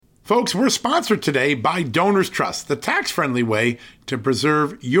Folks, we're sponsored today by Donors Trust, the tax-friendly way to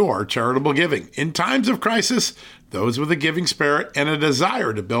preserve your charitable giving. In times of crisis, those with a giving spirit and a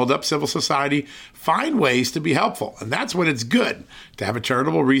desire to build up civil society find ways to be helpful. And that's when it's good to have a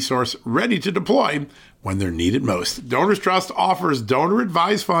charitable resource ready to deploy when they're needed most. Donors Trust offers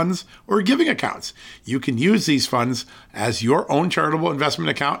donor-advised funds or giving accounts. You can use these funds as your own charitable investment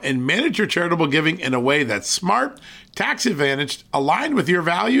account and manage your charitable giving in a way that's smart, tax-advantaged, aligned with your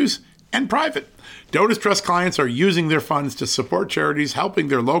values, and private. Donors Trust clients are using their funds to support charities helping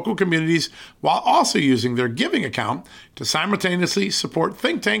their local communities while also using their giving account to simultaneously support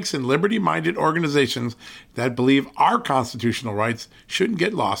think tanks and liberty-minded organizations that believe our constitutional rights shouldn't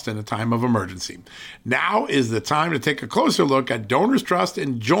get lost in a time of emergency. Now is the time to take a closer look at Donors Trust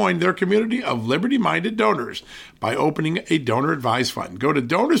and join their community of liberty-minded donors by opening a donor-advised fund. Go to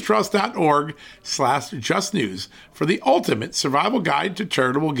donorstrust.org/justnews for the ultimate survival guide to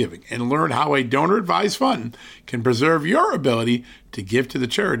charitable giving and learn how a donor-advised fund can preserve your ability to give to the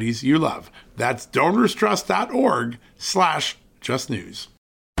charities you love. That's donorstrust.org/justnews.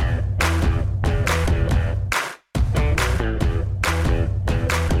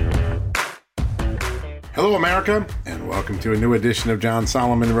 Hello, America, and welcome to a new edition of John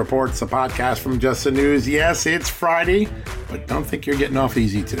Solomon Reports, a podcast from Just the News. Yes, it's Friday, but don't think you're getting off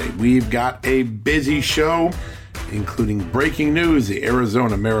easy today. We've got a busy show, including breaking news. The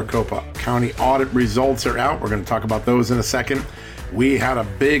Arizona Maricopa County audit results are out. We're going to talk about those in a second. We had a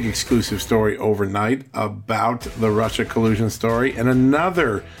big exclusive story overnight about the Russia collusion story, and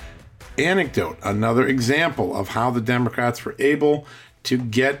another anecdote, another example of how the Democrats were able to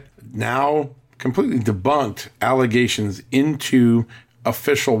get now completely debunked allegations into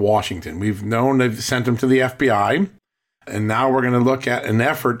official Washington. We've known they've sent them to the FBI, and now we're going to look at an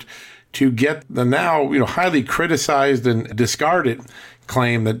effort to get the now, highly criticized and discarded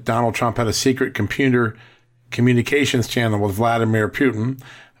claim that Donald Trump had a secret computer communications channel with Vladimir Putin.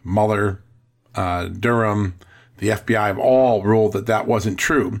 Mueller, Durham, the FBI have all ruled that that wasn't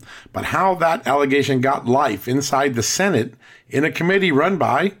true. But how that allegation got life inside the Senate in a committee run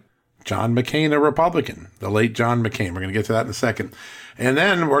by John McCain, a Republican, the late John McCain. We're going to get to that in a second. And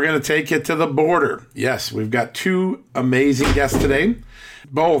then we're going to take it to the border. Yes, we've got two amazing guests today,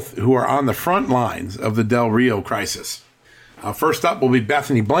 both who are on the front lines of the Del Rio crisis. First up will be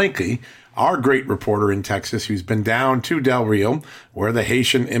Bethany Blankley, our great reporter in Texas, who's been down to Del Rio, where the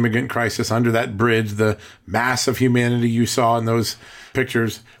Haitian immigrant crisis under that bridge, the mass of humanity you saw in those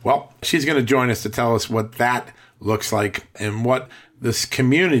pictures. Well, she's going to join us to tell us what that looks like and what this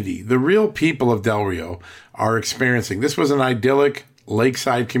community, the real people of Del Rio, are experiencing. This was an idyllic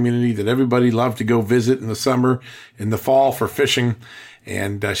lakeside community that everybody loved to go visit in the summer, in the fall for fishing.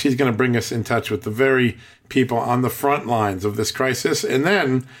 And she's going to bring us in touch with the very people on the front lines of this crisis. And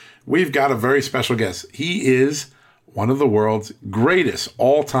then we've got a very special guest. He is one of the world's greatest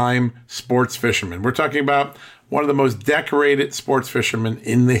all-time sports fishermen. We're talking about one of the most decorated sports fishermen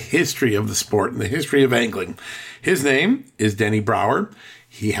in the history of the sport, in the history of angling. His name is Denny Brower.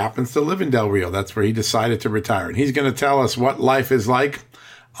 He happens to live in Del Rio. That's where he decided to retire. And he's going to tell us what life is like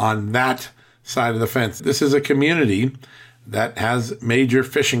on that side of the fence. This is a community that has major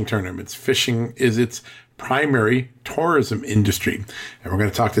fishing tournaments. Fishing is its primary tourism industry. And we're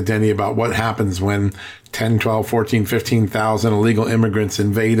going to talk to Denny about what happens when 10, 12, 14, 15,000 illegal immigrants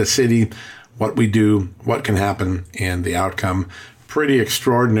invade a city, what we do, what can happen, and the outcome. Pretty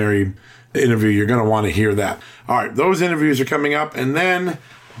extraordinary interview. You're going to want to hear that. All right, those interviews are coming up. And then,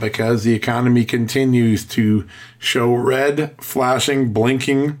 because the economy continues to show red, flashing,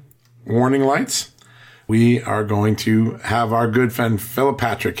 blinking warning lights, we are going to have our good friend Philip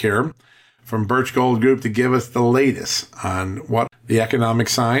Patrick here from Birch Gold Group to give us the latest on what the economic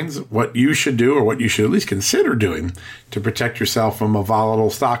signs, what you should do or what you should at least consider doing to protect yourself from a volatile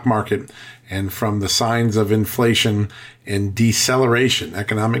stock market and from the signs of inflation and deceleration,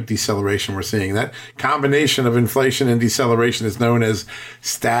 economic deceleration we're seeing. That combination of inflation and deceleration is known as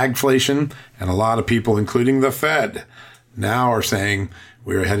stagflation, and a lot of people, including the Fed, now are saying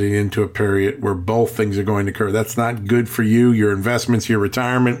we're heading into a period where both things are going to occur. That's not good for you, your investments, your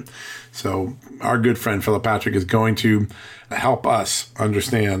retirement. So our good friend Philip Patrick is going to help us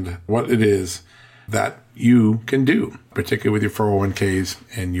understand what it is that you can do, particularly with your 401ks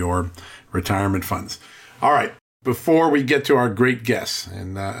and your retirement funds. All right. Before we get to our great guests,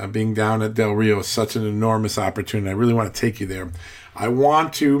 and being down at Del Rio is such an enormous opportunity, I really want to take you there. I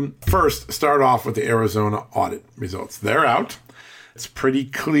want to first start off with the Arizona audit results. They're out. It's pretty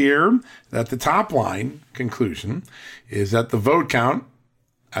clear that the top line conclusion is that the vote count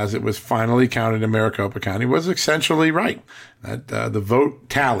as it was finally counted in Maricopa County, was essentially right. That the vote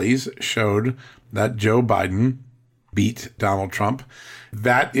tallies showed that Joe Biden beat Donald Trump.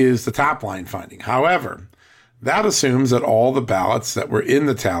 That is the top line finding. However, that assumes that all the ballots that were in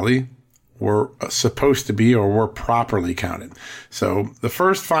the tally were supposed to be or were properly counted. So the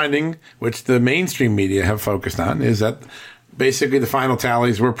first finding, which the mainstream media have focused on, is that basically the final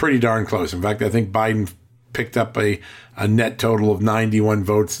tallies were pretty darn close. In fact, I think Biden picked up a net total of 91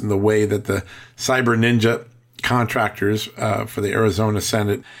 votes in the way that the Cyber Ninja contractors for the Arizona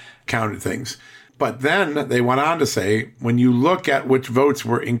Senate counted things. But then they went on to say, when you look at which votes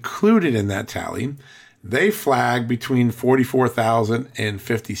were included in that tally, they flagged between 44,000 and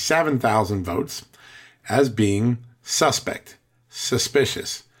 57,000 votes as being suspect,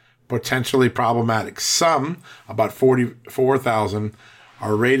 suspicious, potentially problematic. Some, about 44,000,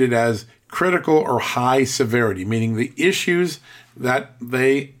 are rated as critical or high severity, meaning the issues that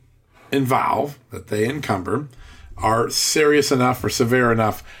they involve, that they encumber, are serious enough or severe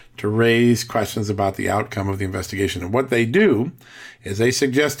enough to raise questions about the outcome of the investigation. And what they do is they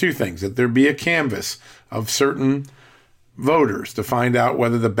suggest two things: that there be a canvass of certain voters to find out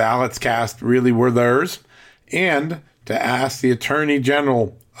whether the ballots cast really were theirs, and to ask the Attorney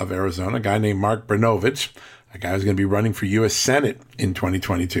General of Arizona, a guy named Mark Brnovich, a guy who's going to be running for U.S. Senate in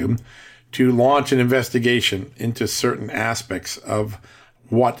 2022, to launch an investigation into certain aspects of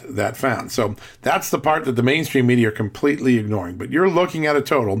what that found. So that's the part that the mainstream media are completely ignoring. But you're looking at a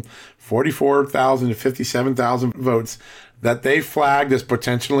total 44,000 to 57,000 votes that they flagged as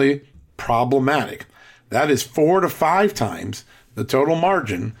potentially problematic. That is 4 to 5 times the total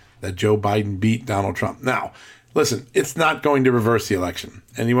margin that Joe Biden beat Donald Trump. Now, listen, it's not going to reverse the election.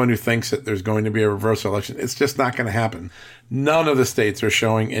 Anyone who thinks that there's going to be a reverse election, it's just not going to happen. None of the states are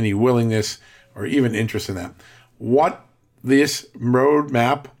showing any willingness or even interest in that. What this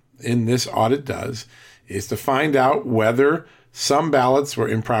roadmap in this audit does is to find out whether some ballots were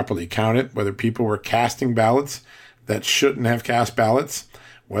improperly counted, whether people were casting ballots that shouldn't have cast ballots,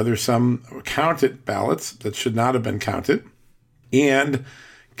 whether some counted ballots that should not have been counted, and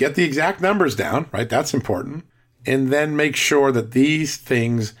get the exact numbers down, right? That's important. And then make sure that these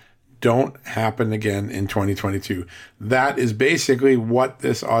things don't happen again in 2022. That is basically what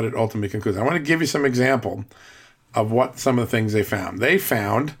this audit ultimately concludes. I want to give you some example of what some of the things they found. They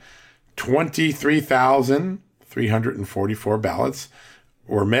found 23,344 ballots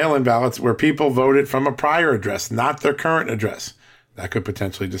or mail-in ballots where people voted from a prior address, not their current address. That could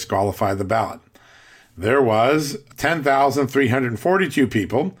potentially disqualify the ballot. There was 10,342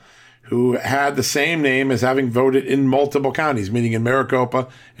 people who had the same name as having voted in multiple counties, meaning in Maricopa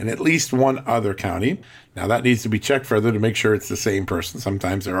and at least one other county. Now, that needs to be checked further to make sure it's the same person.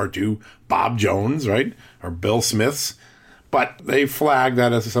 Sometimes there are two Bob Jones, right, or Bill Smiths. But they flagged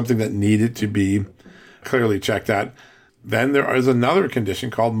that as something that needed to be clearly checked out. Then there is another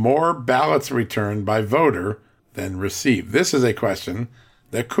condition called more ballots returned by voter than received. This is a question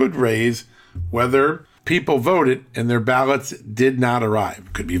that could raise whether people voted and their ballots did not arrive.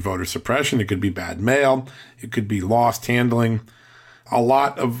 It could be voter suppression. It could be bad mail. It could be lost handling. A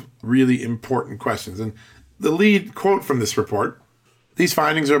lot of really important questions. And the lead quote from this report: these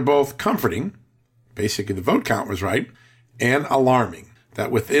findings are both comforting, basically the vote count was right, and alarming,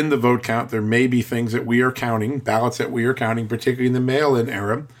 that within the vote count there may be things that we are counting, ballots that we are counting, particularly in the mail-in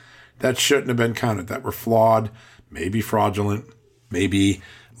era, that shouldn't have been counted, that were flawed, maybe fraudulent, maybe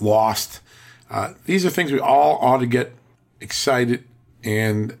lost. These are things we all ought to get excited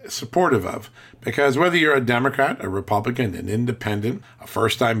and supportive of, because whether you're a Democrat, a Republican, an independent, a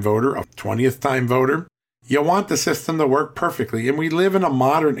first-time voter, a 20th-time voter, you want the system to work perfectly. And we live in a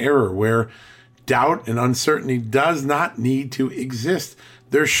modern era where doubt and uncertainty does not need to exist.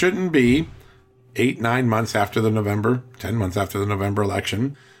 There shouldn't be 8-9 months after the November, 10 months after the November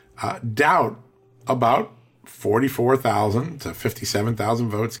election, doubt about 44,000 to 57,000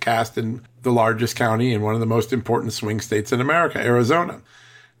 votes cast in the largest county in one of the most important swing states in America, Arizona.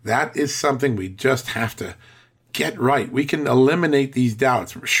 That is something we just have to get right. We can eliminate these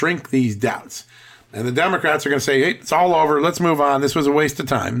doubts, shrink these doubts. And the Democrats are going to say, hey, it's all over. Let's move on. This was a waste of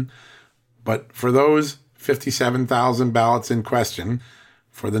time. But for those 57,000 ballots in question,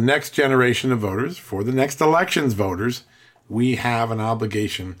 for the next generation of voters, for the next election's voters, we have an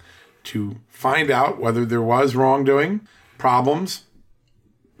obligation to find out whether there was wrongdoing, problems,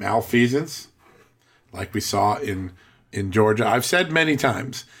 malfeasance, like we saw in Georgia. I've said many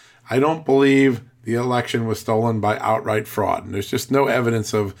times, I don't believe the election was stolen by outright fraud. And there's just no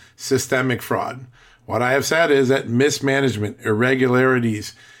evidence of systemic fraud. What I have said is that mismanagement,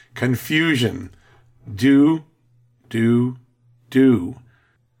 irregularities, confusion do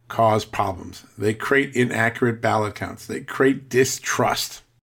cause problems. They create inaccurate ballot counts. They create distrust.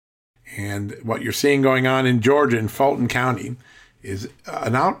 And what you're seeing going on in Georgia, in Fulton County, is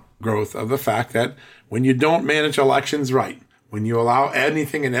an outgrowth of the fact that when you don't manage elections right, when you allow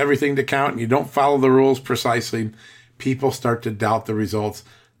anything and everything to count and you don't follow the rules precisely, people start to doubt the results.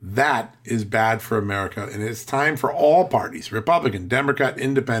 That is bad for America. And it's time for all parties, Republican, Democrat,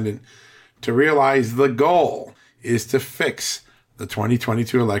 Independent, to realize the goal is to fix the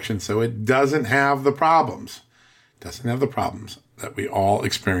 2022 election so it doesn't have the problems. That we all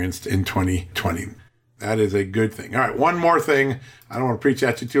experienced in 2020. That is a good thing. All right, one more thing. I don't want to preach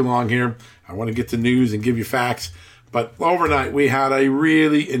at you too long here. I want to get to news and give you facts. But overnight, we had a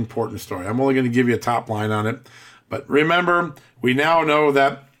really important story. I'm only going to give you a top line on it. But remember, we now know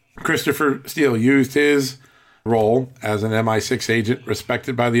that Christopher Steele used his role as an MI6 agent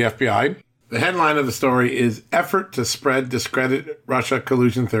respected by the FBI. The headline of the story is Effort to Spread Discredit Russia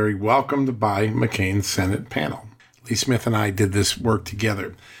Collusion Theory Welcomed by McCain's Senate Panel. Lee Smith and I did this work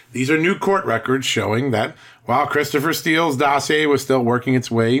together. These are new court records showing that while Christopher Steele's dossier was still working its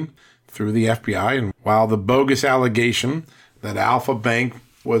way through the FBI, and while the bogus allegation that Alpha Bank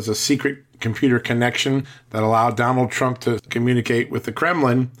was a secret computer connection that allowed Donald Trump to communicate with the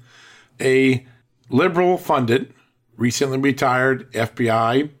Kremlin, a liberal-funded, recently retired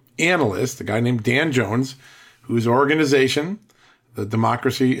FBI analyst, a guy named Dan Jones, whose organization, the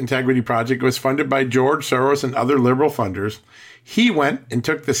Democracy Integrity Project, was funded by George Soros and other liberal funders. He went and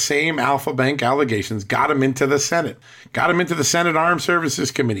took the same Alpha Bank allegations, got him into the Senate Armed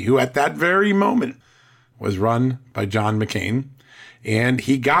Services Committee, who at that very moment was run by John McCain. And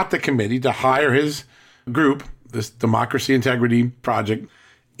he got the committee to hire his group, this Democracy Integrity Project,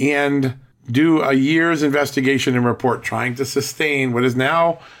 and do a year's investigation and report trying to sustain what has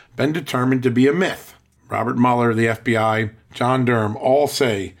now been determined to be a myth. Robert Mueller, the FBI, John Durham all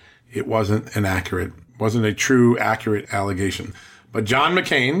say it wasn't a true, accurate allegation. But John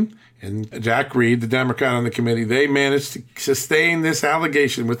McCain and Jack Reed, the Democrat on the committee, they managed to sustain this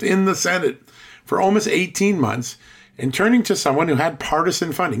allegation within the Senate for almost 18 months and turning to someone who had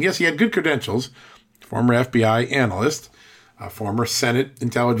partisan funding. Yes, he had good credentials, former FBI analyst, a former Senate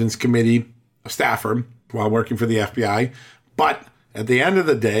Intelligence Committee staffer while working for the FBI. But at the end of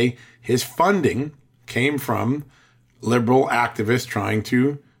the day, his funding came from liberal activists trying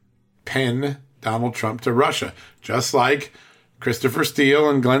to pin Donald Trump to Russia, just like Christopher Steele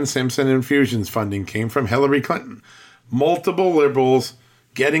and Glenn Simpson Infusion's funding came from Hillary Clinton. Multiple liberals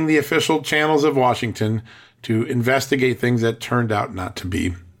getting the official channels of Washington to investigate things that turned out not to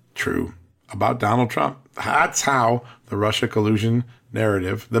be true about Donald Trump. That's how the Russia collusion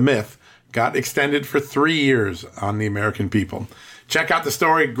narrative, the myth, got extended for 3 years on the American people. Check out the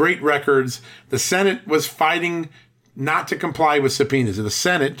story. Great records. The Senate was fighting not to comply with subpoenas. The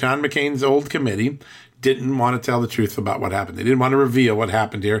Senate, John McCain's old committee, didn't want to tell the truth about what happened. They didn't want to reveal what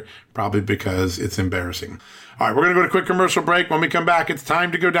happened here, probably because it's embarrassing. All right, we're going to go to a quick commercial break. When we come back, it's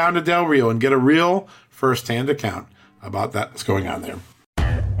time to go down to Del Rio and get a real first-hand account about what's going on there.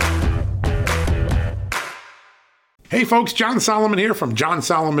 Hey folks, John Solomon here from John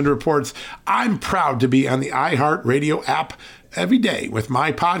Solomon Reports. I'm proud to be on the iHeartRadio app every day with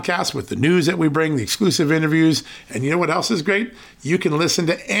my podcast, with the news that we bring, the exclusive interviews. And you know what else is great? You can listen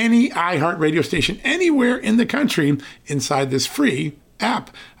to any iHeartRadio station anywhere in the country inside this free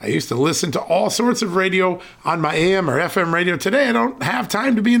app. I used to listen to all sorts of radio on my AM or FM radio. Today, I don't have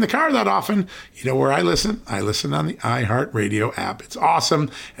time to be in the car that often. You know where I listen? I listen on the iHeartRadio app. It's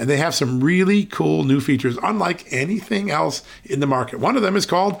awesome. And they have some really cool new features, unlike anything else in the market. One of them is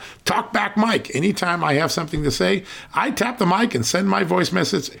called Talkback Mic. Anytime I have something to say, I tap the mic and send my voice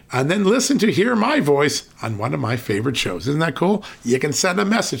message and then listen to hear my voice on one of my favorite shows. Isn't that cool? You can send a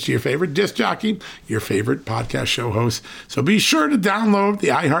message to your favorite disc jockey, your favorite podcast show host. So be sure to download the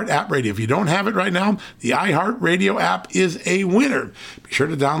iHeart app radio. If you don't have it right now, the iHeartRadio app is a winner. Be sure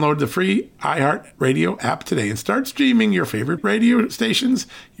to download the free iHeartRadio app today and start streaming your favorite radio stations,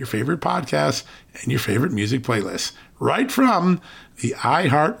 your favorite podcasts, and your favorite music playlists right from the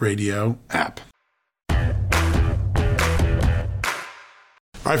iHeartRadio app.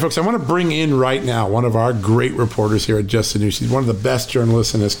 All right, folks, I want to bring in right now one of our great reporters here at Just the News. She's one of the best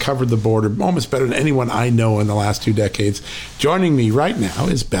journalists and has covered the border almost better than anyone I know in the last 2 decades. Joining me right now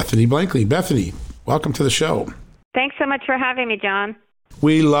is Bethany Blankley. Bethany, welcome to the show. Thanks so much for having me, John.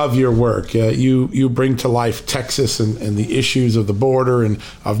 We love your work. You bring to life Texas and the issues of the border and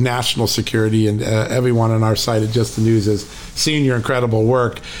of national security, and everyone on our site at Just the News has seen your incredible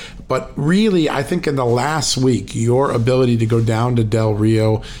work. But really, I think in the last week, your ability to go down to Del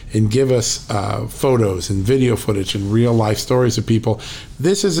Rio and give us photos and video footage and real life stories of people,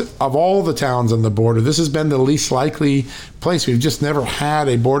 this is, of all the towns on the border, this has been the least likely place. We've just never had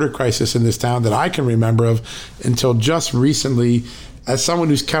a border crisis in this town that I can remember of until just recently. As someone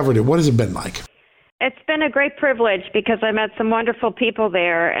who's covered it, what has it been like? It's been a great privilege because I met some wonderful people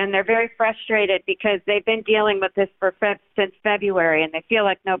there, and they're very frustrated because they've been dealing with this since February, and they feel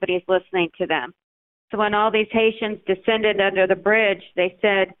like nobody's listening to them. So when all these Haitians descended under the bridge, they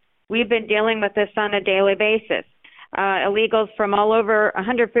said, we've been dealing with this on a daily basis. Illegals from all over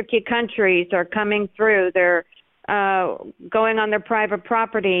 150 countries are coming through. They're going on their private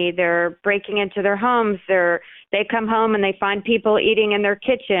property. They're breaking into their homes. They come home and they find people eating in their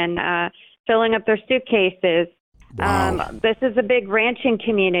kitchen, filling up their suitcases. Wow. This is a big ranching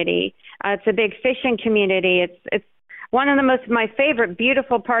community. It's a big fishing community. It's one of my favorite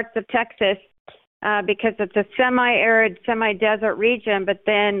beautiful parts of Texas because it's a semi-arid, semi-desert region, but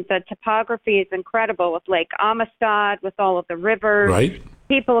then the topography is incredible with Lake Amistad, with all of the rivers. Right.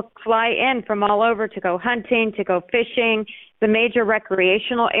 People fly in from all over to go hunting, to go fishing. It's a major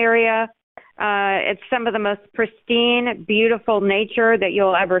recreational area. It's some of the most pristine, beautiful nature that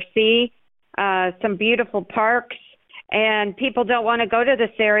you'll ever see. Some beautiful parks, and people don't want to go to this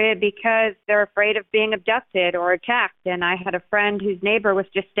area because they're afraid of being abducted or attacked. And I had a friend whose neighbor was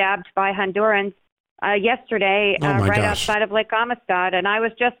just stabbed by Hondurans yesterday right outside of Lake Amistad, and I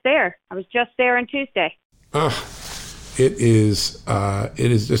was just there. I was just there on Tuesday. It is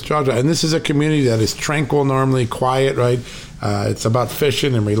just Georgia, and this is a community that is tranquil, normally quiet, right? It's about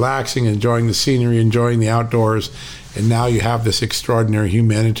fishing and relaxing, enjoying the scenery, enjoying the outdoors, and now you have this extraordinary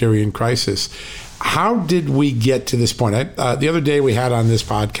humanitarian crisis. How did we get to this point? The other day we had on this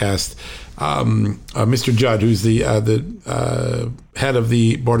podcast Mr. Judd, who's the head of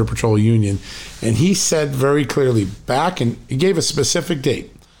the Border Patrol Union, and he said very clearly he gave a specific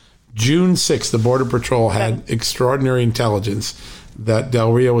date. June 6th, the Border Patrol had extraordinary intelligence that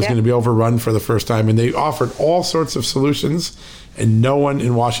Del Rio was going to be overrun for the first time, and they offered all sorts of solutions, and no one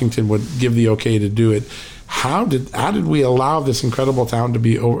in Washington would give the okay to do it. How did we allow this incredible town to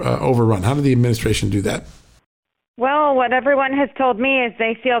be overrun? How did the administration do that? Well, what everyone has told me is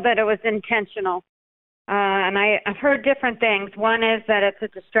they feel that it was intentional. And I've heard different things. One is that it's a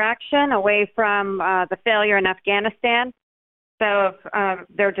distraction away from the failure in Afghanistan. So if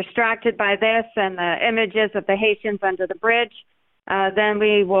they're distracted by this and the images of the Haitians under the bridge, then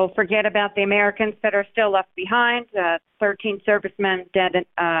we will forget about the Americans that are still left behind, 13 servicemen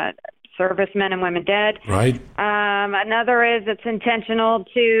and women dead. Right. Another is it's intentional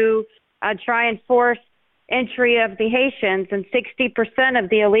to try and force entry of the Haitians, and 60% of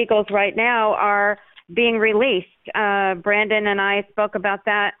the illegals right now are being released. Brandon and I spoke about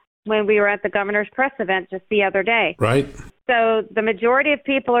that when we were at the governor's press event just the other day. Right. So the majority of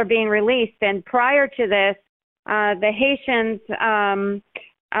people are being released, and prior to this, the Haitians,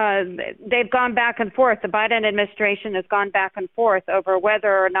 they've gone back and forth. The Biden administration has gone back and forth over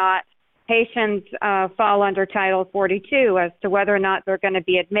whether or not Haitians fall under Title 42, as to whether or not they're going to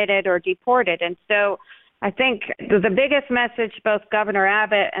be admitted or deported. And so I think the biggest message both Governor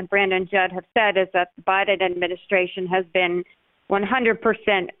Abbott and Brandon Judd have said is that the Biden administration has been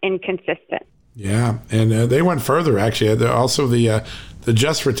 100% inconsistent. Yeah, and they went further, actually. Also, the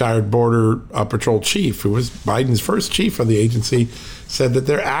just retired Border Patrol chief, who was Biden's first chief of the agency, said that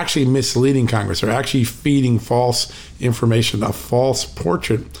they're actually misleading Congress. They're actually feeding false information, a false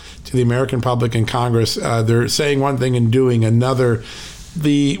portrait to the American public and Congress. They're saying one thing and doing another.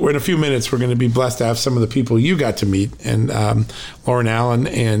 In a few minutes, we're going to be blessed to have some of the people you got to meet, and Lauren Allen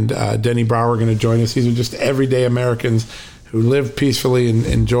and Denny Brower are going to join us. These are just everyday Americans who lived peacefully and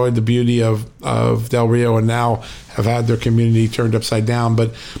enjoyed the beauty of Del Rio, and now have had their community turned upside down.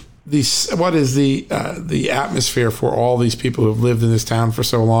 But what is the atmosphere for all these people who have lived in this town for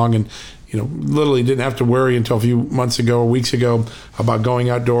so long, and literally didn't have to worry until a few months ago or weeks ago about going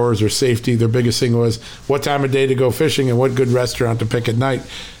outdoors or safety? Their biggest thing was what time of day to go fishing and what good restaurant to pick at night.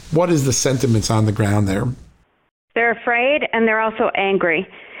 What is the sentiments on the ground there? They're afraid, and they're also angry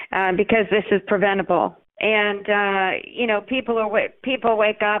because this is preventable. And, people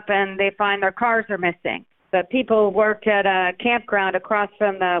wake up and they find their cars are missing. The people worked at a campground across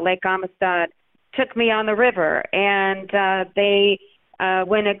from the Lake Amistad took me on the river, and they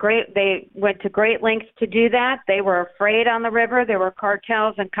went to great lengths to do that. They were afraid on the river. There were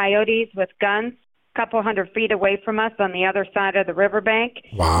cartels and coyotes with guns a couple 100 feet away from us on the other side of the riverbank.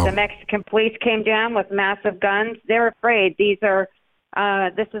 Wow. The Mexican police came down with massive guns. They're afraid. This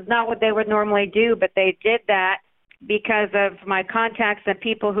is not what they would normally do, but they did that because of my contacts and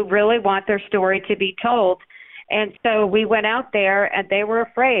people who really want their story to be told. And so we went out there, and they were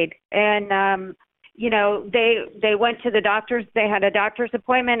afraid. And, they went to the doctors. They had a doctor's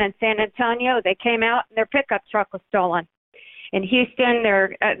appointment in San Antonio. They came out, and their pickup truck was stolen. In Houston,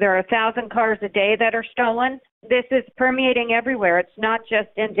 there are 1,000 cars a day that are stolen. This is permeating everywhere. It's not just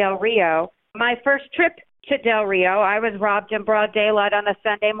in Del Rio. My first trip to Del Rio, I was robbed in broad daylight on a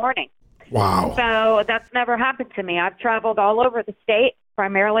Sunday morning. Wow. So that's never happened to me. I've traveled all over the state,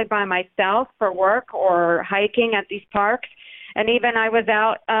 primarily by myself for work or hiking at these parks. And even I was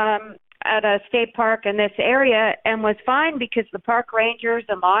out at a state park in this area and was fine because the park rangers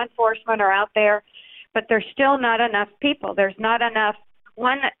and law enforcement are out there, but there's still not enough people. There's not enough.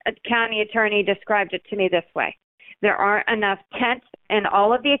 One county attorney described it to me this way. There aren't enough tents in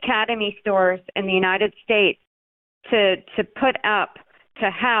all of the Academy stores in the United States to put up to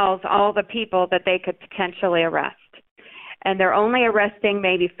house all the people that they could potentially arrest. And they're only arresting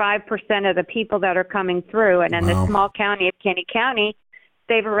maybe 5% of the people that are coming through. And in the small county of Kenny County,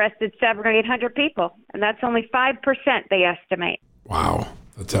 they've arrested 700 or 800 people. And that's only 5% they estimate. Wow.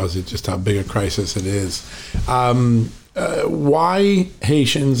 That tells you just how big a crisis it is. Why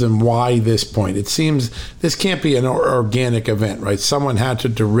Haitians and why this point? It seems this can't be an organic event, right? Someone had to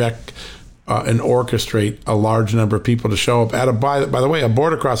direct and orchestrate a large number of people to show up at by the way, a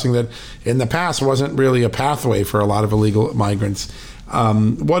border crossing that in the past wasn't really a pathway for a lot of illegal migrants.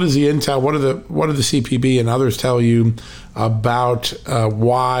 What is the intel? What do the CPB and others tell you about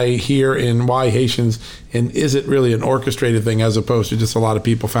why here and why Haitians? And is it really an orchestrated thing as opposed to just a lot of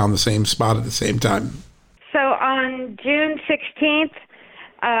people found the same spot at the same time? So on June 16th,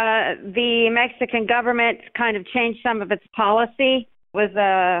 the Mexican government kind of changed some of its policy. It was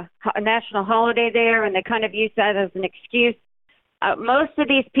a national holiday there, and they kind of used that as an excuse. Most of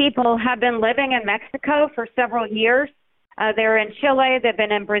these people have been living in Mexico for several years. They're in Chile, they've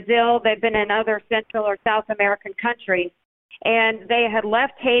been in Brazil, they've been in other Central or South American countries. And they had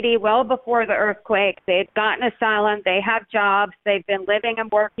left Haiti well before the earthquake. They had gotten asylum, they have jobs, they've been living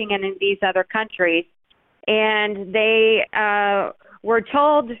and working in these other countries. And they were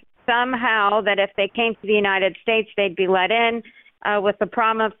told somehow that if they came to the United States, they'd be let in with the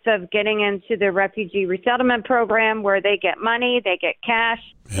promise of getting into the refugee resettlement program where they get money, they get cash,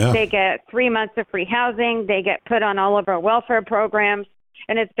 they get 3 months of free housing, they get put on all of our welfare programs,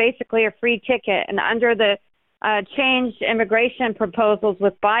 and it's basically a free ticket. And under the changed immigration proposals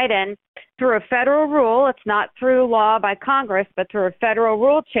with Biden, through a federal rule, it's not through law by Congress, but through a federal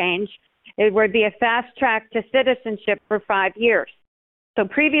rule change, it would be a fast track to citizenship for 5 years. So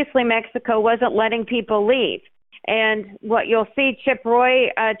previously, Mexico wasn't letting people leave. And what you'll see, Chip Roy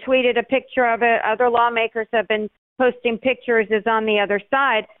tweeted a picture of it. Other lawmakers have been posting pictures is on the other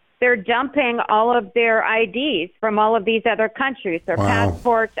side. They're dumping all of their IDs from all of these other countries, their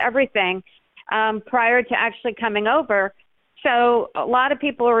passports, everything, prior to actually coming over. So a lot of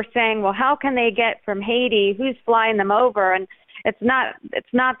people were saying, well, how can they get from Haiti? Who's flying them over? And it's not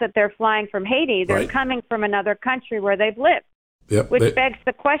that they're flying from Haiti. They're coming from another country where they've lived, which begs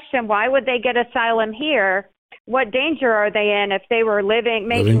the question, why would they get asylum here? What danger are they in if they were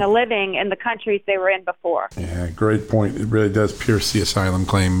making a living in the countries they were in before? Yeah, great point. It really does pierce the asylum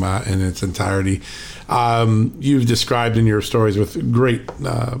claim in its entirety. You've described in your stories with great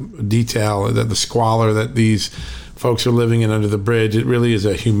detail that the squalor that these folks are living in under the bridge, it really is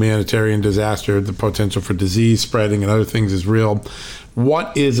a humanitarian disaster. The potential for disease spreading and other things is real.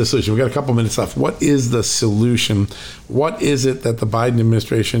 What is the solution? We've got a couple minutes left. What is the solution? What is it that the Biden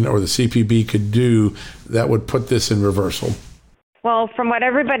administration or the CPB could do that would put this in reversal? Well, from what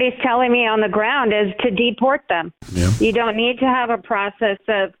everybody's telling me on the ground is to deport them. Yeah. You don't need to have a process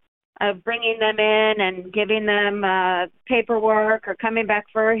of bringing them in and giving them paperwork or coming back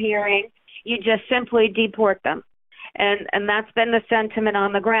for a hearing. You just simply deport them. And that's been the sentiment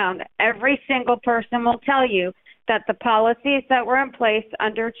on the ground. Every single person will tell you that the policies that were in place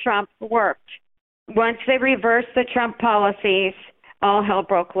under Trump worked. Once they reversed the Trump policies, all hell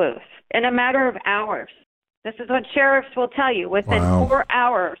broke loose in a matter of hours. This is what sheriffs will tell you. Within 4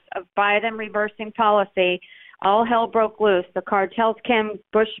 hours of Biden reversing policy, all hell broke loose. The cartels came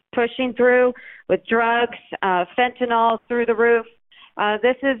pushing through with drugs, fentanyl through the roof.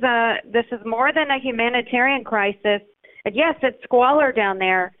 This is more than a humanitarian crisis. And yes, it's squalor down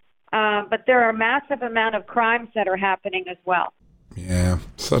there. But there are a massive amount of crimes that are happening as well. Yeah,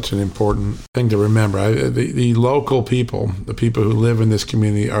 such an important thing to remember. The local people, the people who live in this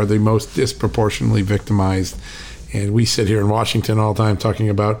community, are the most disproportionately victimized. And we sit here in Washington all the time talking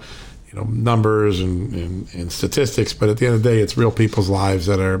about, numbers and statistics. But at the end of the day, it's real people's lives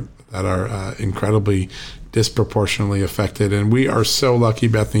that are incredibly disproportionately affected. And we are so lucky,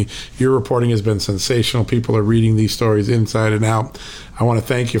 Bethany. Your reporting has been sensational. People are reading these stories inside and out. I want to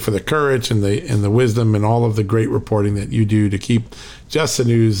thank you for the courage and the wisdom and all of the great reporting that you do to keep Just the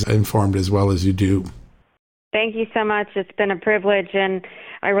News informed as well as you do. Thank you so much. It's been a privilege, and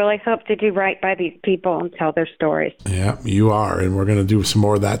I really hope to do right by these people and tell their stories. Yeah, you are, and we're going to do some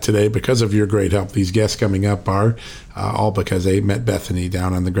more of that today because of your great help. These guests coming up are all because they met Bethany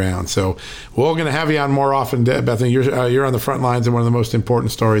down on the ground. So we're going to have you on more often, Bethany. You're on the front lines in one of the most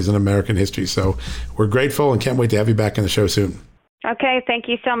important stories in American history. So we're grateful and can't wait to have you back in the show soon. Okay, thank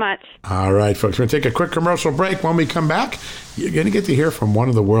you so much. All right, folks, we're going to take a quick commercial break. When we come back, you're going to get to hear from one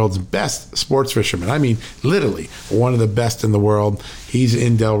of the world's best sports fishermen. I mean, literally, one of the best in the world. He's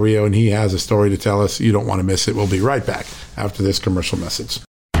in Del Rio, and he has a story to tell us. You don't want to miss it. We'll be right back after this commercial message.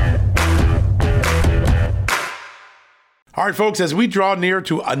 All right, folks, as we draw near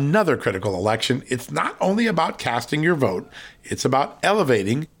to another critical election, it's not only about casting your vote, it's about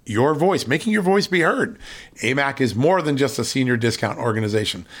elevating your voice, making your voice be heard. AMAC is more than just a senior discount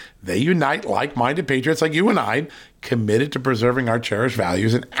organization. They unite like-minded patriots like you and I, committed to preserving our cherished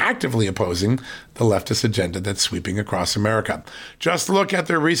values and actively opposing the leftist agenda that's sweeping across America. Just look at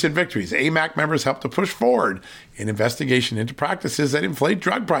their recent victories. AMAC members helped to push forward an investigation into practices that inflate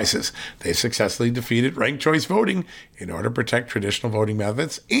drug prices. They successfully defeated ranked choice voting in order to protect traditional voting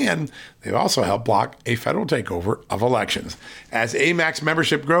methods, and they've also helped block a federal takeover of elections. As AMAC's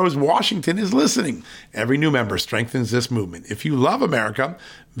membership grows, Washington is listening. Every new member strengthens this movement. If you love America,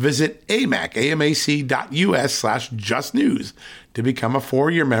 visit amac.us/justnews to become a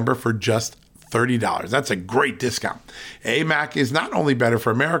 4-year member for just $30. That's a great discount. AMAC is not only better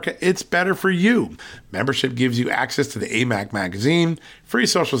for America, it's better for you. Membership gives you access to the AMAC magazine, free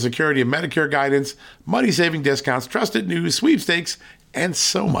Social Security and Medicare guidance, money-saving discounts, trusted news, sweepstakes, and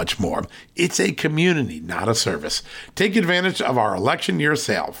so much more. It's a community, not a service. Take advantage of our election year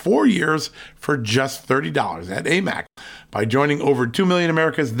sale, 4 years for just $30 at AMAC. By joining over 2 million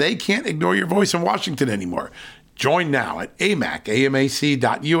Americans, they can't ignore your voice in Washington anymore. Join now at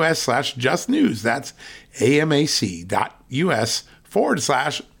amac.us/justnews. That's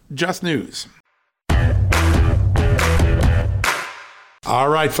amac.us/justnews. All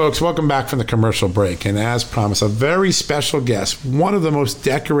right, folks, welcome back from the commercial break. And as promised, a very special guest, one of the most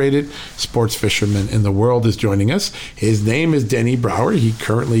decorated sports fishermen in the world is joining us. His name is Denny Brower. He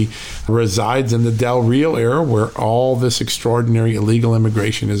currently resides in the Del Rio area where all this extraordinary illegal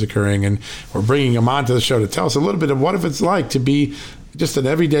immigration is occurring. And we're bringing him onto the show to tell us a little bit of what it's like to be just an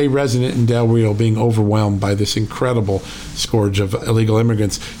everyday resident in Del Rio being overwhelmed by this incredible scourge of illegal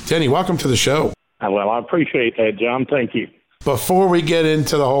immigrants. Denny, welcome to the show. Well, I appreciate that, John. Thank you. Before we get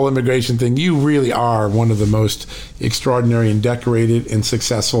into the whole immigration thing, you really are one of the most extraordinary and decorated and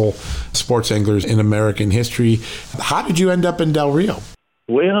successful sports anglers in American history. How did you end up in Del Rio?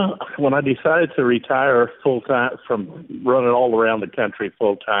 Well, when I decided to retire full-time from running all around the country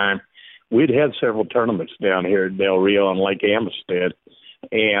full-time, we'd had several tournaments down here at Del Rio on Lake Amistad,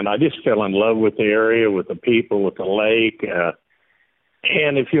 and I just fell in love with the area, with the people, with the lake.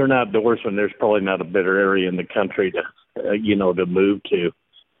 And if you're an outdoorsman, there's probably not a better area in the country to move to.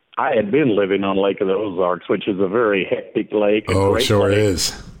 I had been living on Lake of the Ozarks, which is a very hectic lake. Oh, sure lake.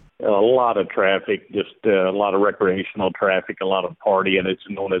 Is. A lot of traffic, just a lot of recreational traffic, a lot of partying. It's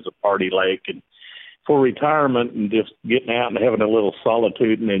known as a party lake. And for retirement and just getting out and having a little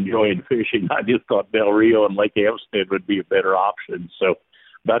solitude and enjoying fishing, I just thought Del Rio and Lake Amistad would be a better option. So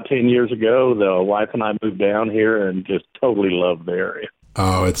about 10 years ago, the wife and I moved down here and just totally loved the area.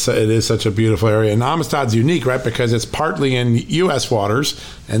 Oh, it is such a beautiful area. And Amistad's unique, right? Because it's partly in U.S. waters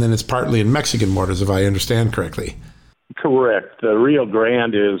and then it's partly in Mexican waters, if I understand correctly. Correct. The Rio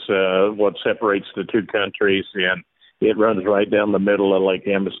Grande is what separates the two countries, and it runs right down the middle of Lake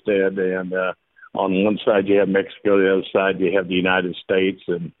Amistad. And on one side you have Mexico, the other side you have the United States.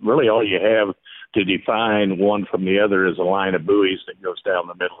 And really all you have to define one from the other is a line of buoys that goes down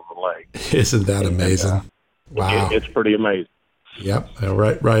the middle of the lake. Isn't that amazing? And, wow. It's pretty amazing. Yep,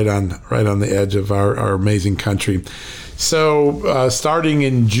 right on the edge of our amazing country. So starting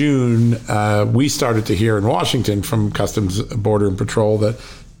in June, we started to hear in Washington from Customs, Border, and Patrol that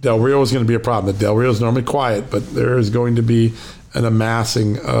Del Rio is going to be a problem. That Del Rio is normally quiet, but there is going to be an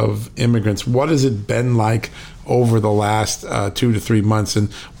amassing of immigrants. What has it been like over the last 2 to 3 months,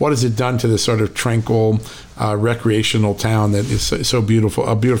 and what has it done to this sort of tranquil, recreational town that is so beautiful,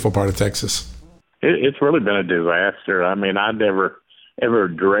 a beautiful part of Texas? It's really been a disaster. I mean, I never ever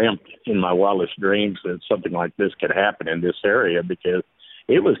dreamt in my wildest dreams that something like this could happen in this area, because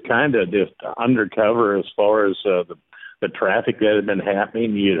it was kind of just undercover as far as the the traffic that had been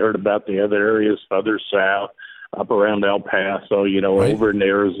happening. You'd heard about the other areas further south, up around El Paso, Right. over in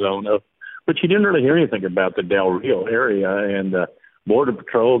Arizona. But you didn't really hear anything about the Del Rio area. And Border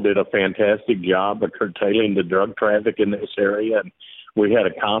Patrol did a fantastic job of curtailing the drug traffic in this area. And we had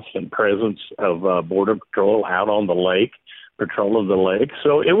a constant presence of Border Patrol out on the lake, patrol of the lake.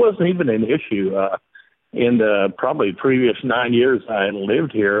 So it wasn't even an issue. In the probably previous 9 years I had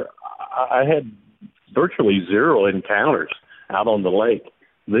lived here, I had virtually zero encounters out on the lake.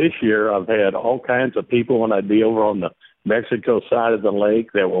 This year, I've had all kinds of people when I'd be over on the Mexico side of the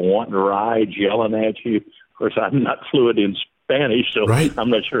lake that were wanting to ride, yelling at you. Of course, I'm not fluent in Spanish, so Right. I'm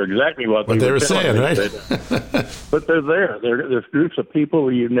not sure exactly what they were telling saying, me, right? but they're there. There's groups of people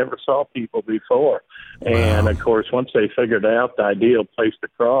where you never saw people before. And, Wow. of course, once they figured out the ideal place to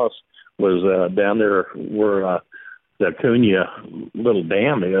cross was down there where the Acuna little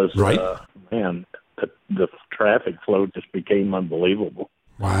dam is, Right. Man, the traffic flow just became unbelievable.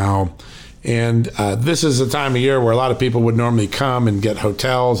 Wow. And this is a time of year where a lot of people would normally come and get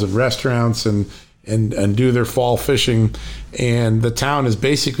hotels and restaurants and do their fall fishing. And the town is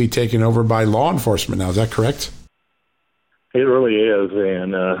basically taken over by law enforcement now. Is that correct? It really is.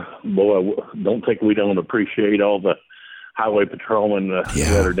 And, boy, don't think we don't appreciate all the highway patrolmen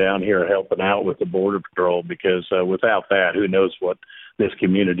that are down here helping out with the Border Patrol, because without that, who knows what this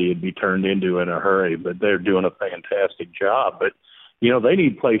community would be turned into in a hurry. But they're doing a fantastic job. But, they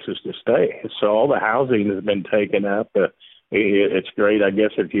need places to stay. So all the housing has been taken up. It's great, I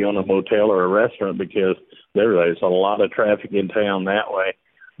guess, if you own a motel or a restaurant, because there's a lot of traffic in town that way.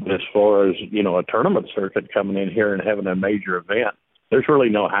 But as far as, a tournament circuit coming in here and having a major event, there's really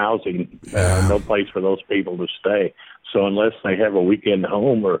no housing, no place for those people to stay. So unless they have a weekend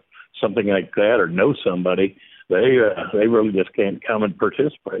home or something like that, or know somebody, they really just can't come and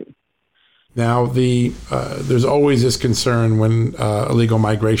participate. Now, there's always this concern when illegal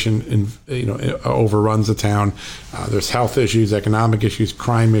migration, overruns the town. There's health issues, economic issues,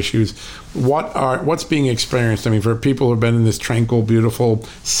 crime issues. What's being experienced? I mean, for people who've been in this tranquil, beautiful,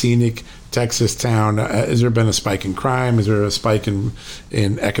 scenic Texas town, has there been a spike in crime? Is there a spike in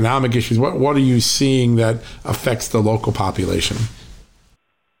economic issues? What are you seeing that affects the local population?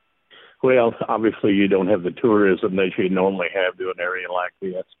 Well, obviously you don't have the tourism that you normally have to an area like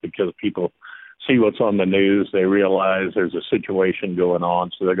this, because people see what's on the news. They realize there's a situation going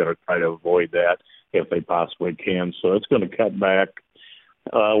on, so they're going to try to avoid that if they possibly can. So it's going to cut back.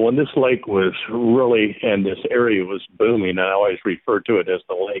 When this lake was really, and this area was booming, I always refer to it as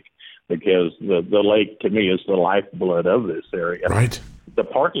the lake, because the lake to me is the lifeblood of this area. Right. The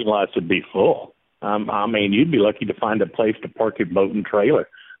parking lots would be full. I mean, you'd be lucky to find a place to park your boat and trailer.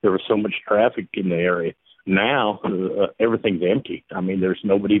 There was so much traffic in the area. Now, everything's empty. I mean, there's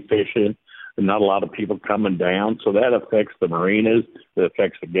nobody fishing, not a lot of people coming down. So that affects the marinas, it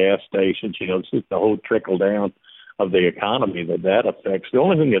affects the gas stations. It's just the whole trickle down of the economy that affects. The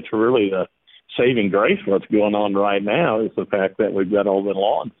only thing that's really the saving grace of what's going on right now is the fact that we've got all the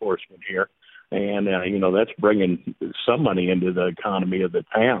law enforcement here. And, that's bringing some money into the economy of the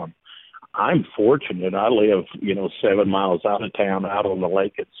town. I'm fortunate. I live, 7 miles out of town, out on the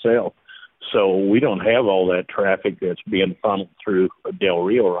lake itself. So we don't have all that traffic that's being funneled through Del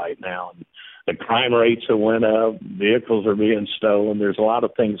Rio right now. And the crime rates have went up. Vehicles are being stolen. There's a lot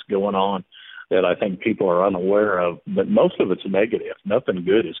of things going on that I think people are unaware of. But most of it's negative. Nothing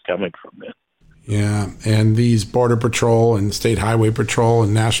good is coming from it. Yeah, and these Border Patrol and State Highway Patrol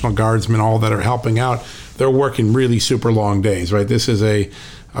and National Guardsmen, all that are helping out, they're working really super long days, right? This is a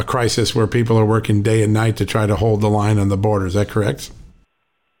crisis where people are working day and night to try to hold the line on the border. Is that correct?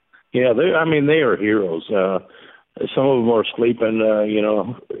 Yeah, they are heroes. Some of them are sleeping,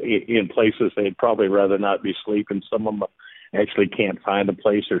 in places they'd probably rather not be sleeping. Some of them actually can't find a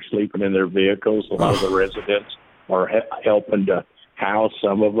place. They're sleeping in their vehicles. A lot of the residents are helping to house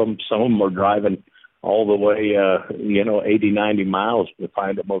some of them. Some of them are driving all the way, 80, 90 miles to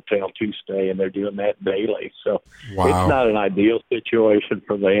find a motel to stay, and they're doing that daily. So Wow. It's not an ideal situation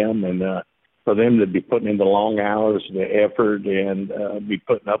for them, and for them to be putting in the long hours, the effort, and be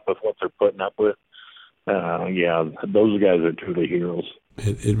putting up with what they're putting up with. Those guys are truly heroes.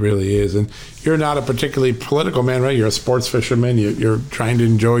 It really is. And you're not a particularly political man, right? You're a sports fisherman. You're trying to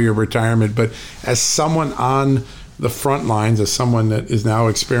enjoy your retirement. But as someone on the front lines, as someone that is now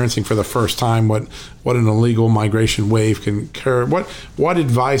experiencing for the first time what an illegal migration wave can occur, what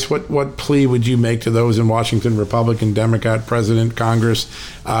advice, what plea would you make to those in Washington, Republican, Democrat, President, Congress,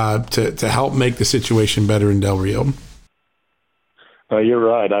 to help make the situation better in Del Rio? You're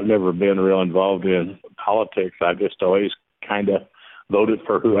right. I've never been real involved in politics. I just always kind of voted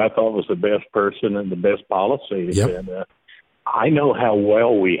for who I thought was the best person and the best policy. Yep. And I know how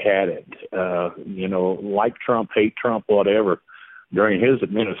well we had it. Like Trump, hate Trump, whatever. During his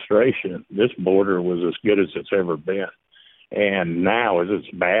administration, this border was as good as it's ever been. And now is as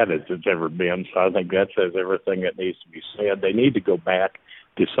bad as it's ever been. So I think that says everything that needs to be said. They need to go back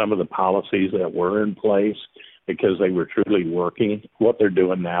to some of the policies that were in place because they were truly working. What they're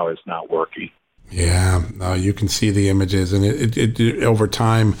doing now is not working. Yeah, you can see the images, and it over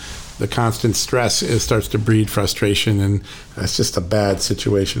time, the constant stress starts to breed frustration, and it's just a bad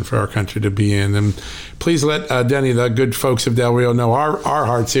situation for our country to be in. And please let Denny, the good folks of Del Rio, know our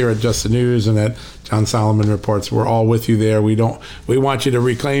hearts here at Just the News and at John Solomon Reports. We're all with you there. We want you to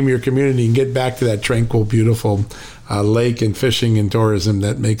reclaim your community and get back to that tranquil, beautiful lake and fishing and tourism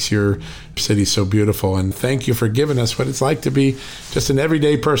that makes your city so beautiful. And thank you for giving us what it's like to be just an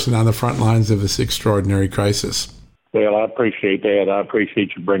everyday person on the front lines of this extraordinary crisis. Well, I appreciate that. I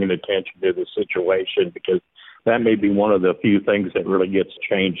appreciate you bringing attention to the situation because that may be one of the few things that really gets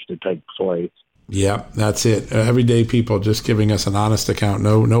change to take place. Yeah, that's it. Everyday people just giving us an honest account.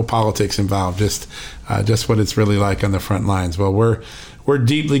 No politics involved. Just what it's really like on the front lines. Well, we're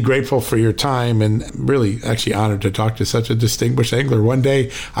deeply grateful for your time and really actually honored to talk to such a distinguished angler. One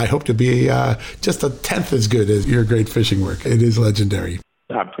day, I hope to be just a tenth as good as your great fishing work. It is legendary.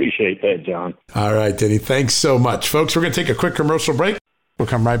 I appreciate that, John. All right, Denny. Thanks so much. Folks, we're going to take a quick commercial break. We'll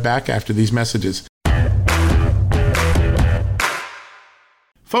come right back after these messages.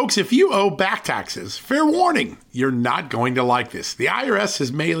 Folks, if you owe back taxes, fair warning, you're not going to like this. The IRS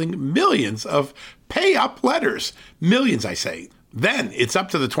is mailing millions of pay-up letters. Millions, I say. Then it's up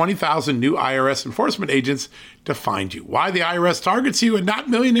to the 20,000 new IRS enforcement agents to find you. Why the IRS targets you and not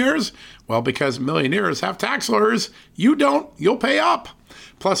millionaires? Well, because millionaires have tax lawyers. You don't, you'll pay up.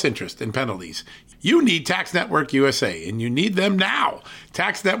 Plus interest and penalties. You need Tax Network USA, and you need them now.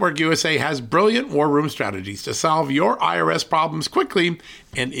 Tax Network USA has brilliant war room strategies to solve your IRS problems quickly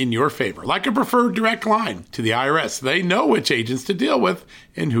and in your favor, like a preferred direct line to the IRS. They know which agents to deal with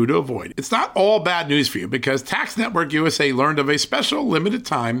and who to avoid. It's not all bad news for you because Tax Network USA learned of a special limited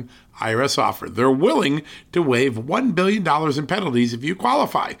time IRS offer. They're willing to waive $1 billion in penalties if you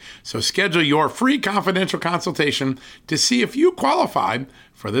qualify. So schedule your free confidential consultation to see if you qualify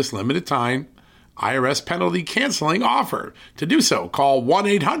for this limited time IRS penalty canceling offer. To do so, call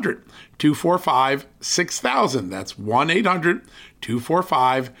 1-800-245-6000. That's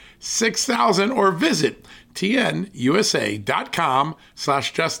 1-800-245-6000 or visit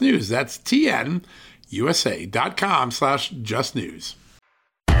tnusa.com/justnews. That's tnusa.com/justnews.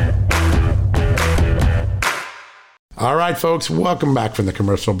 All right, folks, welcome back from the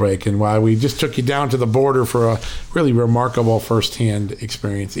commercial break. And while we just took you down to the border for a really remarkable firsthand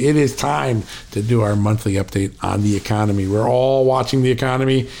experience, it is time to do our monthly update on the economy. We're all watching the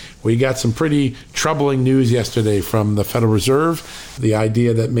economy. We got some pretty troubling news yesterday from the Federal Reserve. The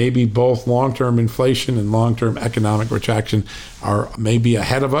idea that maybe both long-term inflation and long-term economic retraction are maybe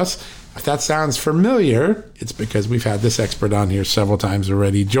ahead of us. If that sounds familiar, it's because we've had this expert on here several times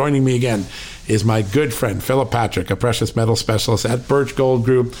already. Joining me again is my good friend, Philip Patrick, a precious metal specialist at Birch Gold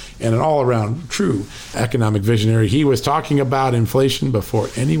Group and an all-around true economic visionary. He was talking about inflation before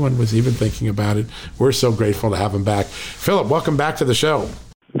anyone was even thinking about it. We're so grateful to have him back. Philip, welcome back to the show.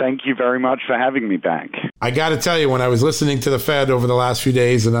 Thank you very much for having me back. I got to tell you, when I was listening to the Fed over the last few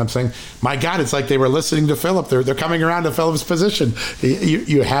days, and I'm saying, my God, it's like they were listening to Philip. They're coming around to Philip's position.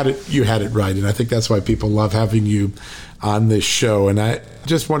 You had it right, and I think that's why people love having you on this show. And I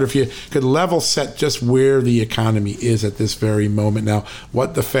just wonder if you could level set just where the economy is at this very moment now,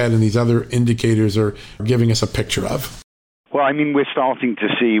 what the Fed and these other indicators are giving us a picture of. Well, I mean, we're starting to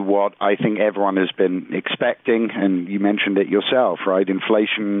see what I think everyone has been expecting, and you mentioned it yourself, right?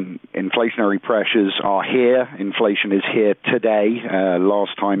 Inflationary pressures are here. Inflation is here today.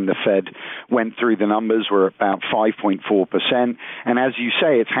 Last time the Fed went through the numbers, we're about 5.4%. And as you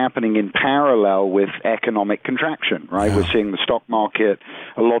say, it's happening in parallel with economic contraction, right? Yeah. We're seeing the stock market,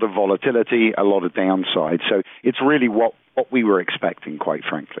 a lot of volatility, a lot of downside. So it's really what we were expecting, quite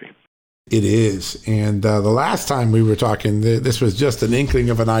frankly. It is. And the last time we were talking, this was just an inkling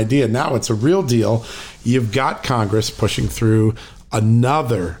of an idea. Now it's a real deal. You've got Congress pushing through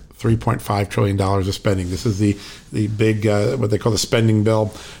another $3.5 trillion of spending. This is the big, what they call the spending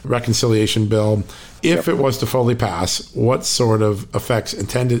bill, reconciliation bill. If it was to fully pass, what sort of effects,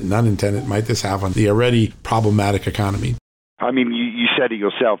 intended and unintended, might this have on the already problematic economy? I mean, you said it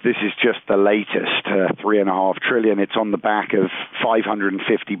yourself. This is just the latest, $3.5 trillion. It's on the back of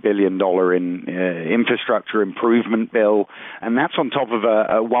 $550 billion in infrastructure improvement bill, and that's on top of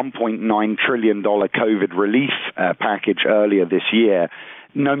a $1.9 trillion COVID relief package earlier this year.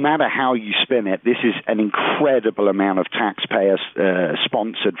 no matter how you spin it, this is an incredible amount of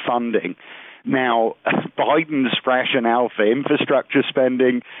taxpayer-sponsored funding. Now, Biden's rationale for infrastructure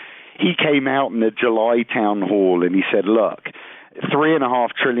spending, he came out in the July town hall and he said, look, $3.5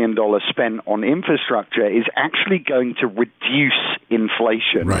 trillion spent on infrastructure is actually going to reduce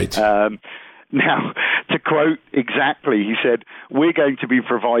inflation. Right. Now, to quote exactly, he said, we're going to be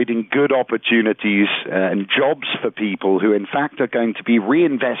providing good opportunities and jobs for people who, in fact, are going to be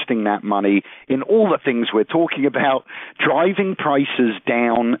reinvesting that money in all the things we're talking about, driving prices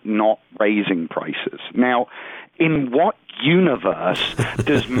down, not raising prices. Now, in what universe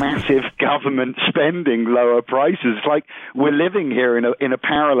does massive government spending lower prices? It's like we're living here in a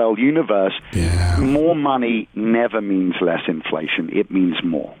parallel universe. Yeah. More money never means less inflation. It means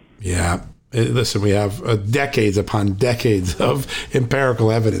more. Yeah. Listen, we have decades upon decades of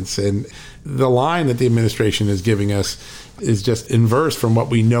empirical evidence, and the line that the administration is giving us is just inverse from what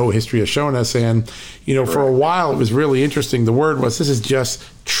we know history has shown us. And, you know, for a while, it was really interesting. The word was, this is just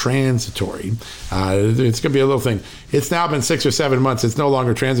transitory. It's going to be a little thing. It's now been 6 or 7 months. It's no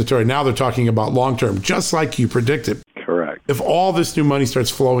longer transitory. Now they're talking about long-term, just like you predicted. Correct. If all this new money starts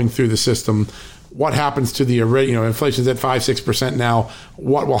flowing through the system, what happens to the, inflation's at 5-6% now.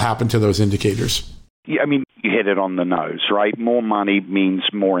 What will happen to those indicators? Yeah, I mean, you hit it on the nose, right? More money means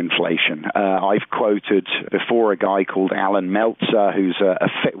more inflation. I've quoted before a guy called Alan Meltzer, who's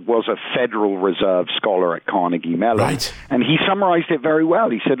was a Federal Reserve scholar at Carnegie Mellon. Right. And he summarized it very well.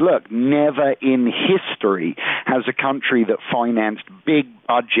 He said, look, never in history has a country that financed big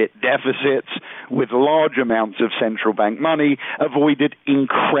budget deficits with large amounts of central bank money avoided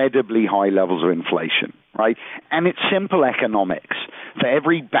incredibly high levels of inflation, right? And it's simple economics. For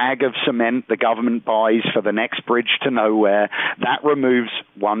every bag of cement the government buys for the next bridge to nowhere, that removes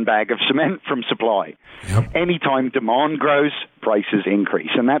one bag of cement from supply. Yep. Anytime demand grows, prices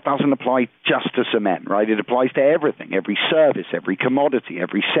increase. And that doesn't apply just to cement, right? It applies to everything, every service, every commodity,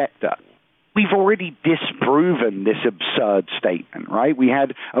 every sector. We've already disproven this absurd statement, right? We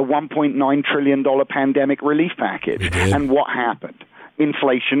had a $1.9 trillion pandemic relief package. And what happened?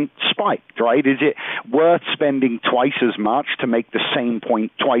 Inflation spiked, right? Is it worth spending twice as much to make the same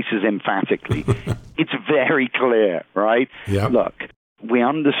point twice as emphatically? It's very clear, right? Yep. Look, we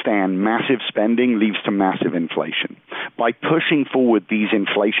understand massive spending leads to massive inflation. By pushing forward these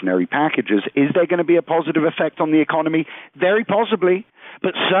inflationary packages, is there going to be a positive effect on the economy? Very possibly,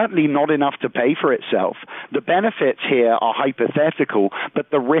 but certainly not enough to pay for itself. The benefits here are hypothetical,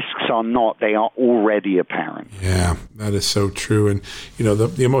 but the risks are not. They are already apparent. Yeah, that is so true. And,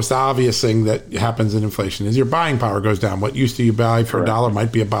 the most obvious thing that happens in inflation is your buying power goes down. What used to you buy for $1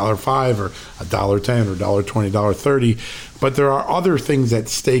 might be $1.05 or $1.10 or $1.20, $1.30. But there are other things at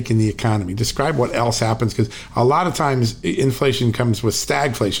stake in the economy. Describe what else happens, because a lot of times inflation comes with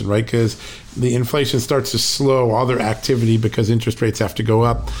stagflation, right? Because the inflation starts to slow other activity because interest rates have to go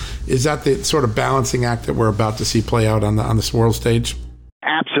up. Is that the sort of balancing act that we're about to see play out on this world stage?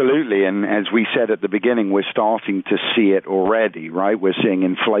 Absolutely, and as we said at the beginning, we're starting to see it already, right? We're seeing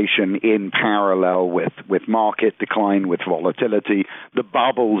inflation in parallel with market decline, with volatility. The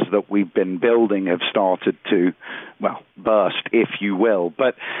bubbles that we've been building have started to, burst, if you will.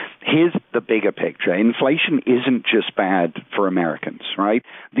 But here's the bigger picture. Inflation isn't just bad for Americans, right?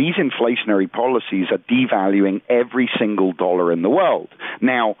 These inflationary policies are devaluing every single dollar in the world.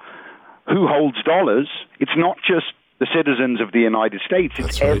 Now, who holds dollars? It's not just the citizens of the United States.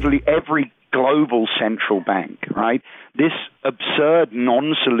 It's every global central bank, right? This absurd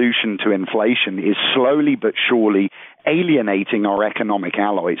non-solution to inflation is slowly but surely alienating our economic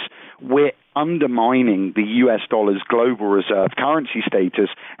allies. We're undermining the U.S. dollar's global reserve currency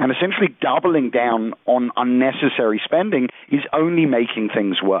status, and essentially doubling down on unnecessary spending is only making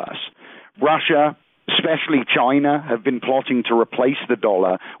things worse. Russia, especially China, have been plotting to replace the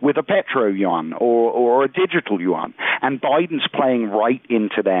dollar with a petro yuan or a digital yuan, and Biden's playing right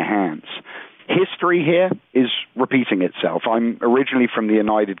into their hands. History here is repeating itself. I'm originally from the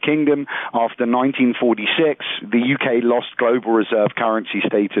United Kingdom. After 1946, the UK lost global reserve currency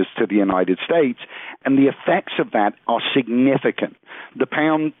status to the United States, and the effects of that are significant. The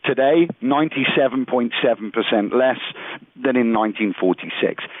pound today, 97.7% less than in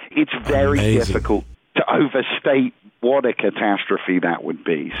 1946. It's very difficult to overstate what a catastrophe that would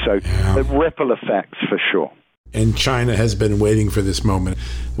be. So the ripple effects for sure. And China has been waiting for this moment.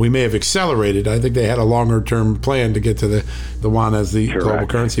 We may have accelerated. I think they had a longer-term plan to get to the yuan as the global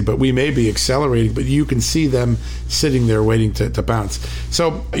currency, but we may be accelerating. But you can see them sitting there waiting to bounce.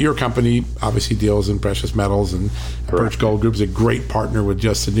 So your company obviously deals in precious metals, and Birch Gold Group is a great partner with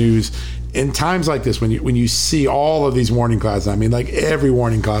Just the News. In times like this, when you see all of these warning clouds, I mean, like every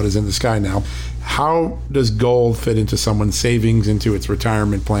warning cloud is in the sky now, how does gold fit into someone's savings, into its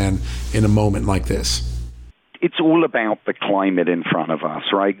retirement plan in a moment like this? It's all about the climate in front of us,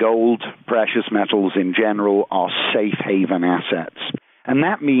 right? Gold, precious metals in general are safe haven assets. And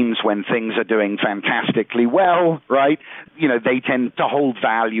that means when things are doing fantastically well, right, they tend to hold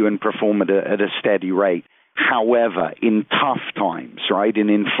value and perform at a steady rate. However, in tough times, right, in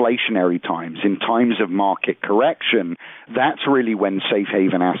inflationary times, in times of market correction, that's really when safe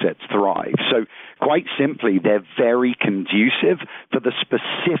haven assets thrive. So quite simply, they're very conducive to the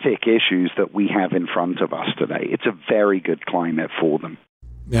specific issues that we have in front of us today. It's a very good climate for them.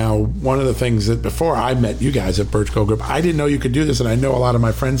 Now, one of the things that before I met you guys at Birch Gold Group, I didn't know you could do this, and I know a lot of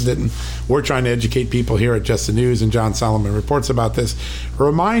my friends didn't. We're trying to educate people here at Just the News, and John Solomon reports about this.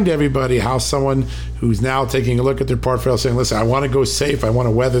 Remind everybody how someone who's now taking a look at their portfolio saying, listen, I want to go safe, I want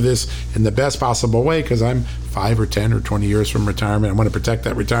to weather this in the best possible way because I'm 5 or 10 or 20 years from retirement. I want to protect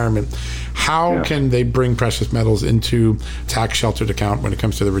that retirement. How can they bring precious metals into tax-sheltered account when it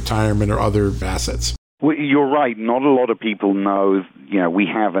comes to the retirement or other assets? Well, you're right. Not a lot of people know, we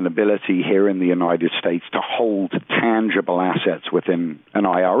have an ability here in the United States to hold tangible assets within an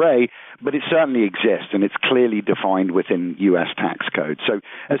IRA, but it certainly exists, and it's clearly defined within U.S. tax code. So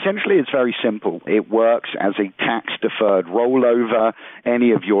essentially, it's very simple. It works as a tax-deferred rollover.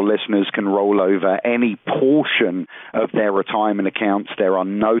 Any of your listeners can roll over any portion of their retirement accounts. There are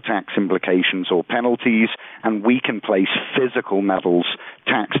no tax implications or penalties, and we can place physical metals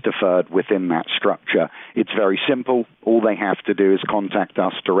tax-deferred within that structure. It's very simple. All they have to do is contact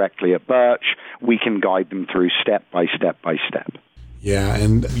us directly at Birch. We can guide them through step by step by step. Yeah,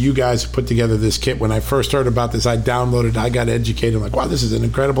 and you guys put together this kit. When I first heard about this, I downloaded, I got educated. I'm like, wow, this is an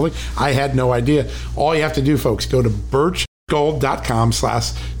incredible thing. I had no idea. All you have to do, folks, go to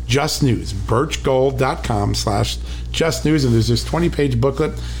birchgold.com/justnews, birchgold.com/justnews, and there's this 20-page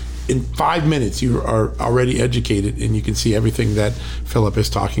booklet. In 5 minutes, you are already educated, and you can see everything that Philip is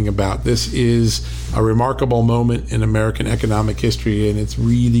talking about. This is a remarkable moment in American economic history, and it's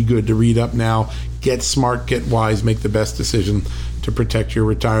really good to read up now. Get smart, get wise, make the best decision to protect your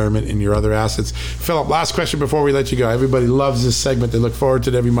retirement and your other assets. Philip, last question before we let you go. Everybody loves this segment. They look forward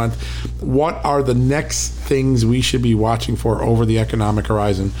to it every month. What are the next things we should be watching for over the economic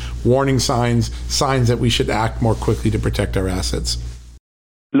horizon? Warning signs that we should act more quickly to protect our assets.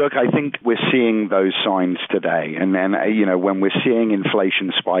 Look, I think we're seeing those signs today. And then, when we're seeing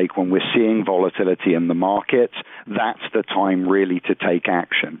inflation spike, when we're seeing volatility in the markets, that's the time really to take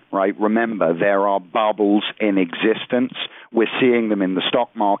action, right? Remember, there are bubbles in existence. We're seeing them in the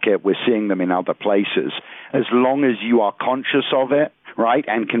stock market. We're seeing them in other places. As long as you are conscious of it, right,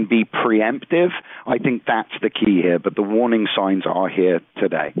 and can be preemptive, I think that's the key here. But the warning signs are here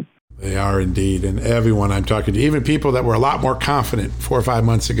today. They are indeed. And everyone I'm talking to, even people that were a lot more confident 4 or 5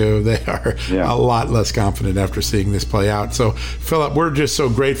 months ago, they are a lot less confident after seeing this play out. So, Philip, we're just so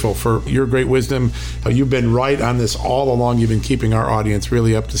grateful for your great wisdom. You've been right on this all along. You've been keeping our audience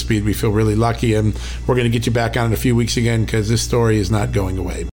really up to speed. We feel really lucky, and we're going to get you back on in a few weeks again because this story is not going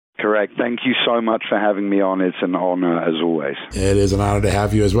away. Correct. Thank you so much for having me on. It's an honor, as always. It is an honor to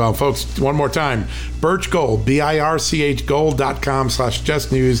have you as well. Folks, one more time, Birch Gold,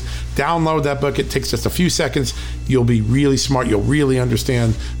 birchgold.com/justnews. Download that book. It takes just a few seconds. You'll be really smart. You'll really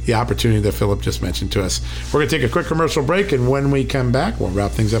understand the opportunity that Philip just mentioned to us. We're going to take a quick commercial break, and when we come back, we'll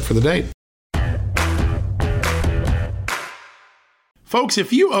wrap things up for the day. Folks,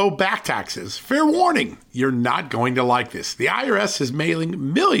 if you owe back taxes, fair warning, you're not going to like this. The IRS is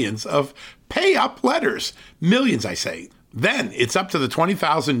mailing millions of pay-up letters. Millions, I say. Then it's up to the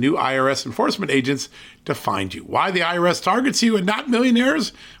 20,000 new IRS enforcement agents to find you. Why the IRS targets you and not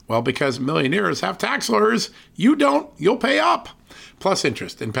millionaires? Well, because millionaires have tax lawyers. You don't, you'll pay up. Plus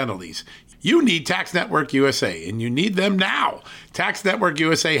interest and penalties. You need Tax Network USA, and you need them now. Tax Network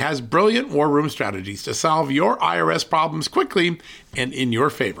USA has brilliant war room strategies to solve your IRS problems quickly and in your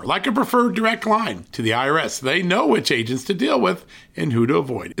favor, like a preferred direct line to the IRS. They know which agents to deal with and who to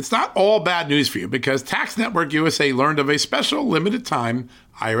avoid. It's not all bad news for you because Tax Network USA learned of a special limited time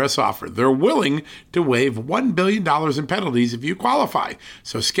IRS offer. They're willing to waive $1 billion in penalties if you qualify.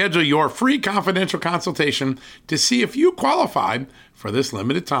 So schedule your free confidential consultation to see if you qualify for this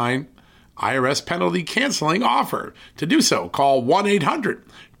limited time IRS penalty canceling offer. To do so, call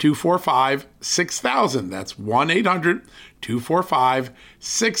 1-800-245-6000. That's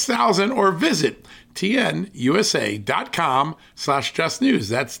 1-800-245-6000 or visit tnusa.com/justnews.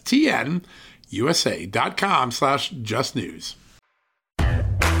 That's tnusa.com/justnews.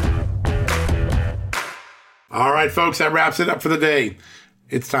 All right, folks, that wraps it up for the day.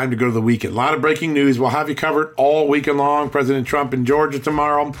 it's time to go to the weekend. A lot of breaking news. We'll have you covered all weekend long. President Trump in Georgia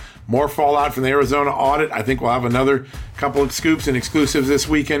tomorrow. More fallout from the Arizona audit. I think we'll have another couple of scoops and exclusives this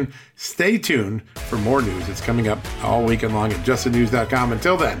weekend. Stay tuned for more news. It's coming up all weekend long at justthenews.com.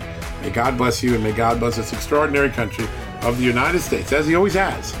 Until then, may God bless you and may God bless this extraordinary country of the United States, as he always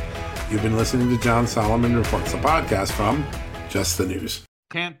has. You've been listening to John Solomon Reports, a podcast from Just the News.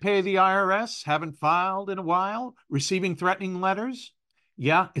 Can't pay the IRS? Haven't filed in a while? Receiving threatening letters?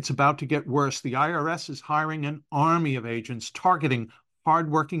 Yeah, it's about to get worse. The IRS is hiring an army of agents targeting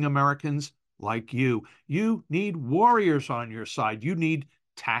hardworking Americans like you. You need warriors on your side. You need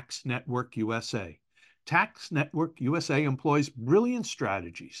Tax Network USA. Tax Network USA employs brilliant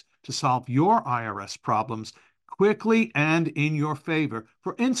strategies to solve your IRS problems quickly and in your favor.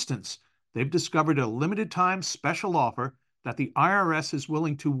 For instance, they've discovered a limited-time special offer that the IRS is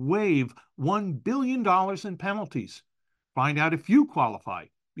willing to waive $1 billion in penalties. Find out if you qualify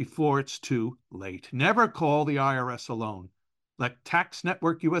before it's too late. Never call the IRS alone. Let Tax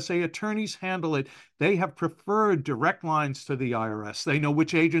Network USA attorneys handle it. They have preferred direct lines to the IRS. They know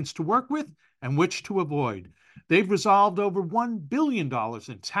which agents to work with and which to avoid. They've resolved over $1 billion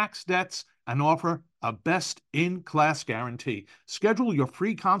in tax debts and offer a best-in-class guarantee. Schedule your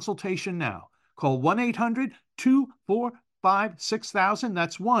free consultation now. Call 1-800-245-6000.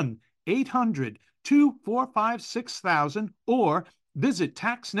 That's 1-800-245-6000 or visit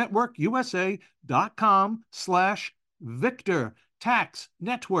taxnetworkusa.com/Victor.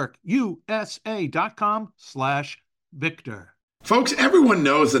 taxnetworkusa.com/Victor. Folks, everyone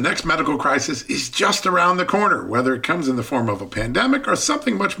knows the next medical crisis is just around the corner, whether it comes in the form of a pandemic or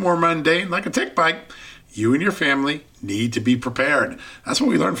something much more mundane like a tick bite. You and your family need to be prepared. That's what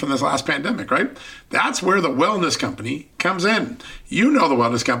we learned from this last pandemic, right? That's where the Wellness Company comes in. You know the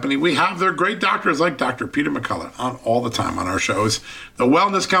Wellness Company. We have their great doctors like Dr. Peter McCullough on all the time on our shows. The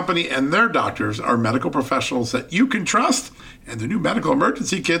Wellness Company and their doctors are medical professionals that you can trust, and the new medical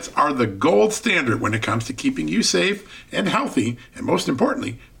emergency kits are the gold standard when it comes to keeping you safe and healthy, and most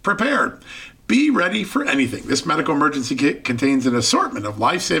importantly, prepared. Be ready for anything. This medical emergency kit contains an assortment of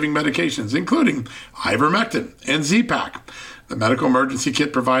life-saving medications, including ivermectin and Z-Pak. The medical emergency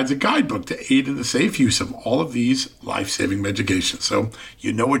kit provides a guidebook to aid in the safe use of all of these life-saving medications, so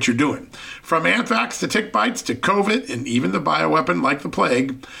you know what you're doing. From anthrax to tick bites to COVID and even the bioweapon like the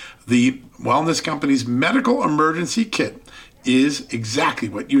plague, the Wellness Company's medical emergency kit is exactly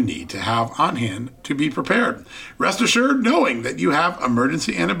what you need to have on hand to be prepared. Rest assured knowing that you have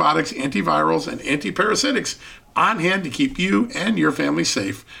emergency antibiotics, antivirals, and antiparasitics on hand to keep you and your family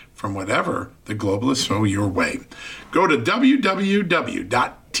safe from whatever the globalists throw your way. Go to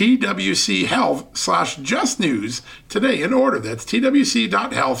www.twchealth/justnews today and order. That's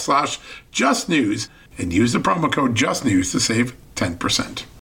twc.health/justnews and use the promo code JUSTNEWS to save 10%.